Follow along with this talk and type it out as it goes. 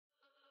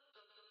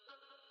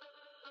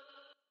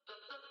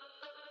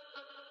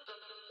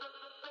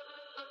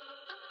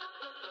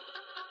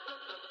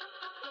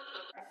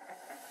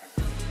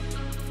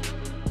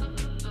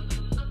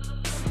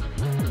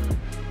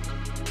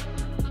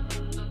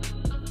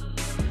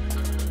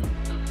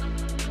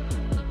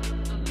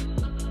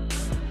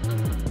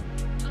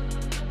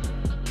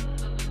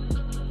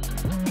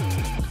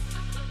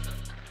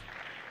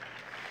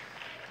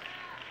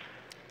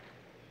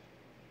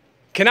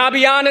Can I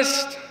be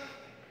honest?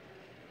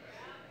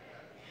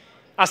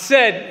 I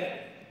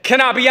said, can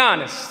I be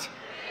honest?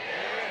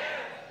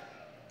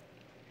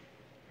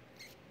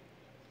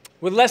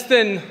 With less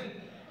than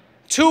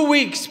 2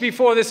 weeks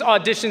before this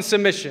audition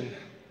submission,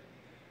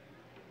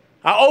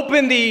 I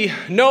opened the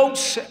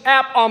Notes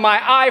app on my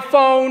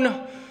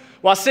iPhone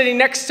while sitting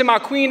next to my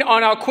queen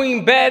on our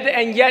queen bed,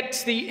 and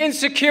yet the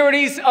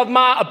insecurities of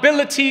my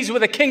abilities were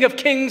the King of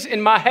Kings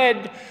in my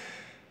head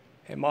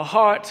and my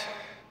heart,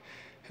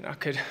 and I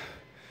could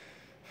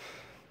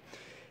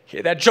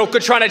hear that joker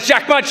trying to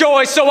jack my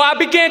joy, so I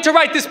began to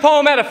write this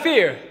poem out of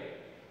fear.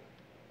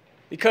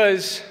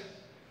 Because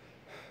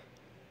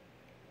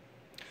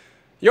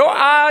your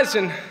eyes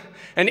and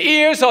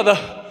ears are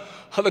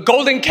the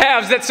golden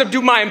calves that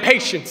subdue my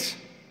impatience.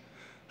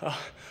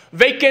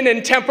 Vacant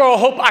and temporal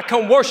hope I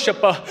can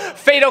worship, a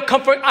fatal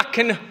comfort I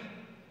can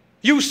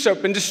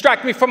usurp and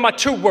distract me from my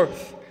true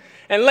worth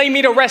and lay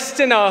me to rest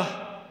in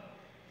a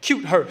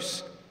cute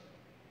hearse.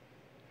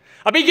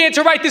 I began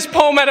to write this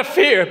poem out of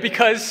fear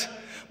because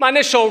my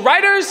initial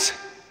writer's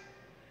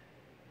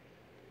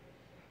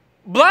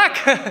block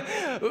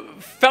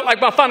felt like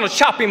my final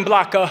chopping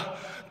block, a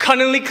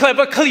cunningly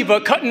clever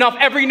cleaver cutting off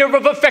every nerve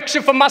of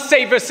affection from my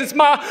savior, since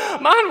my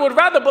mind would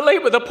rather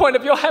belabor the point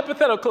of your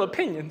hypothetical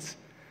opinions,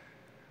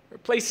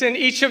 replacing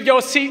each of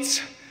your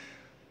seats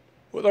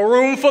with a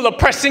room full of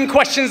pressing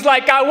questions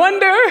like, I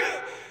wonder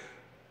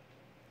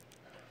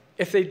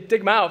if they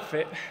dig my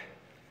outfit.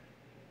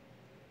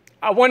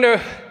 I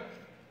wonder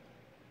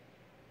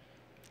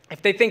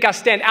if they think I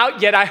stand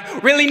out yet. I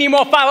really need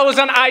more followers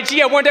on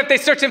IG. I wonder if they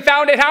searched and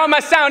found it. How am I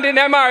sounding?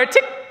 Am I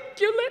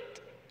articulate?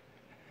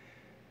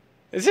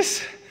 Is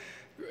this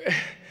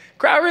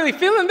crowd really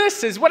feeling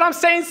this? Is what I'm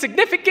saying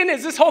significant?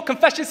 Is this whole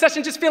confession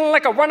session just feeling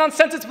like a run-on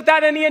sentence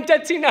without any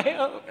indenting?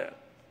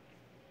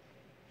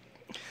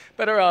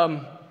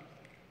 Better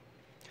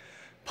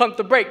pump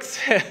the brakes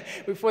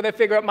before they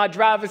figure out my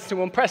drive is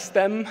to impress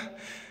them.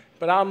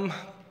 But I'm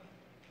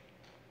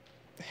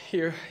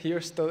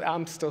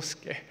I'm still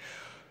scared.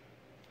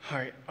 All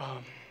right,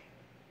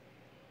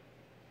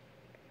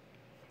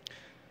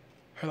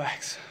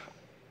 relax.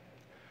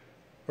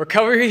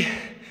 Recovery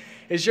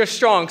is your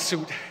strong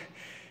suit.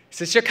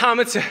 Since your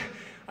comments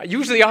are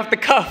usually off the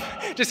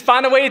cuff, just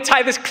find a way to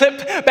tie this clip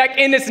back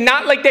in. It's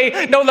not like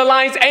they know the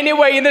lines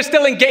anyway and they're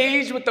still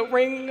engaged with the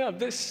ring of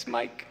this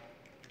mic.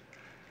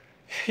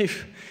 You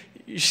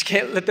just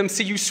can't let them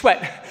see you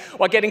sweat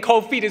while getting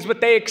cold feet is what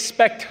they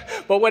expect.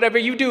 But whatever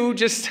you do,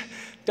 just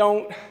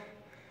don't.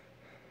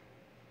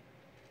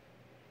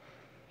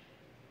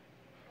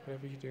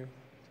 Whatever you do.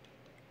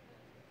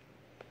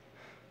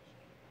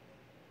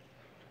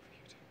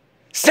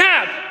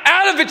 Snap!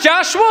 Out of it,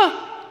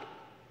 Joshua!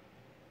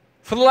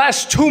 For the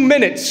last 2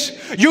 minutes,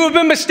 you have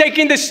been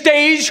mistaking the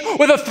stage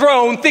with a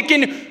throne,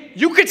 thinking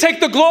you could take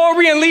the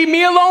glory and leave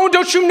me alone.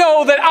 Don't you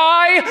know that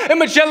I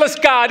am a jealous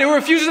God who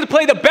refuses to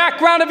play the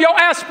background of your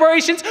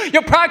aspirations?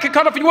 Your pride could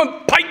cut off you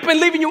one pipe and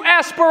leaving you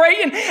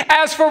aspirating.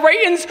 As for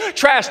ratings,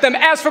 trash them.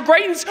 As for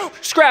gratings,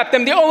 scrap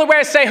them. The only way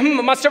I say,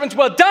 my servant's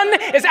well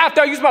done, is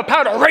after I use my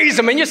power to raise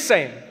them. And you're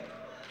saying,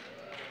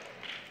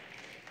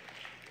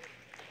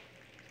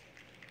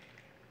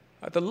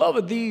 the love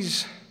of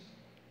these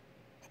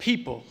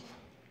people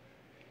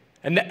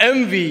and the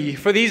envy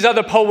for these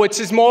other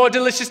poets is more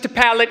delicious to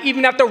palate,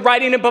 even after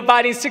writing and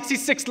providing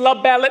 66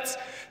 love ballads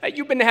that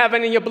you've been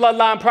having in your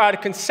bloodline prior to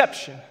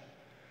conception.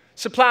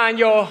 Supplying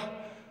your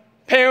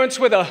parents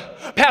with a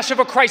passion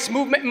for Christ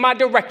movement in my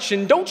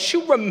direction. Don't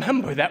you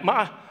remember that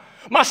my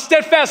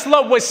steadfast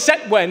love was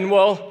set when,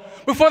 well,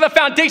 before the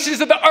foundations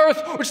of the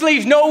earth, which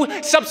leaves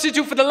no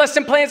substitute for the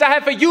lesson plans I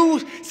have for you,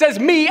 says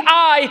me,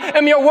 I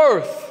am your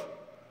worth.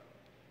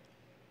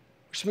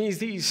 Which means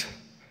these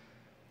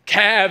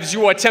calves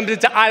you are tempted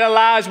to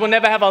idolize will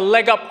never have a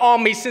leg up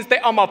on me since they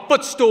are my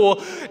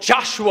footstool.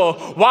 Joshua,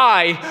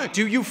 why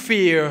do you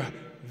fear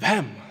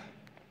them?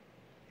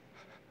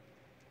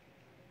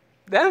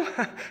 Them?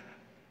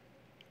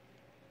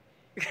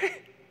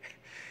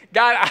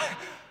 God,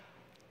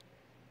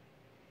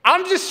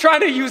 I'm just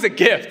trying to use a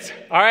gift,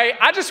 all right?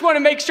 I just want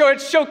to make sure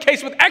it's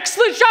showcased with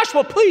excellence.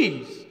 Joshua,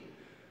 please.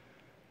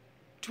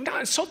 Do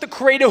not insult the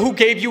creator who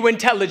gave you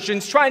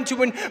intelligence, trying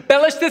to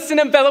embellish this and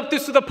envelop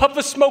this with a puff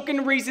of smoke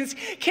and reasons.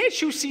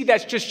 Can't you see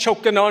that's just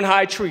choking on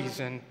high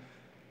treason?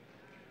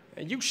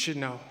 And you should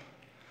know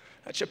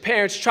that your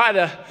parents try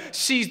to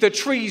seize the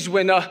trees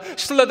when a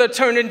slither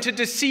turned into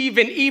deceive.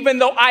 And even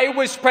though I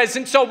was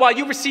present, so while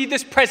you receive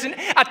this present,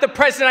 at the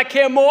present I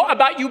care more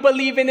about you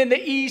believing in the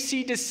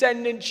EC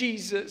descendant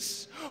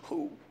Jesus,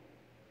 who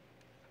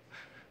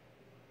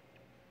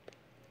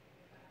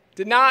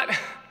did not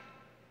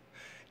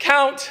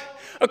count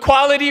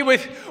equality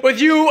with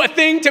you a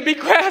thing to be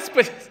grasped,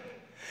 but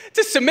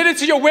to submit it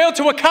to your will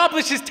to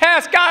accomplish his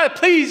task. God,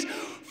 please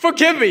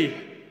forgive me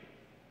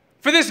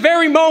for this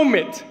very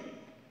moment,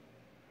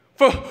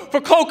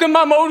 for cloaking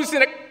my motives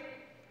in a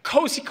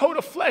cozy coat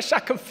of flesh, I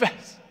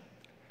confess.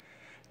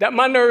 that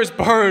my nerves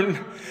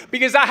burn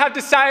because I have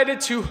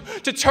decided to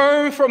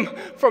turn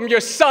from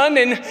your son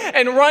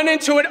and run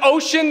into an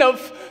ocean of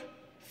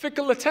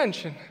fickle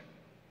attention,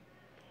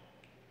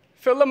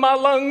 filling my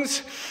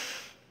lungs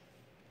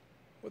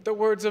with the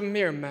words of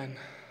mere men.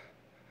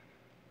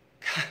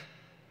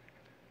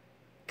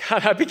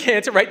 God, I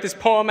began to write this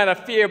poem out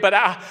of fear, but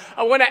I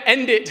want to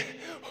end it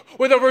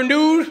with a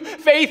renewed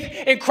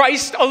faith in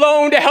Christ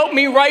alone to help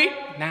me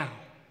right now.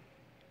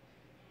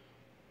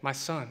 My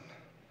son,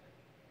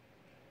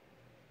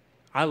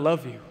 I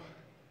love you,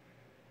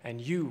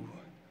 and you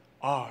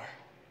are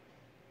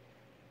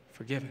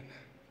forgiven.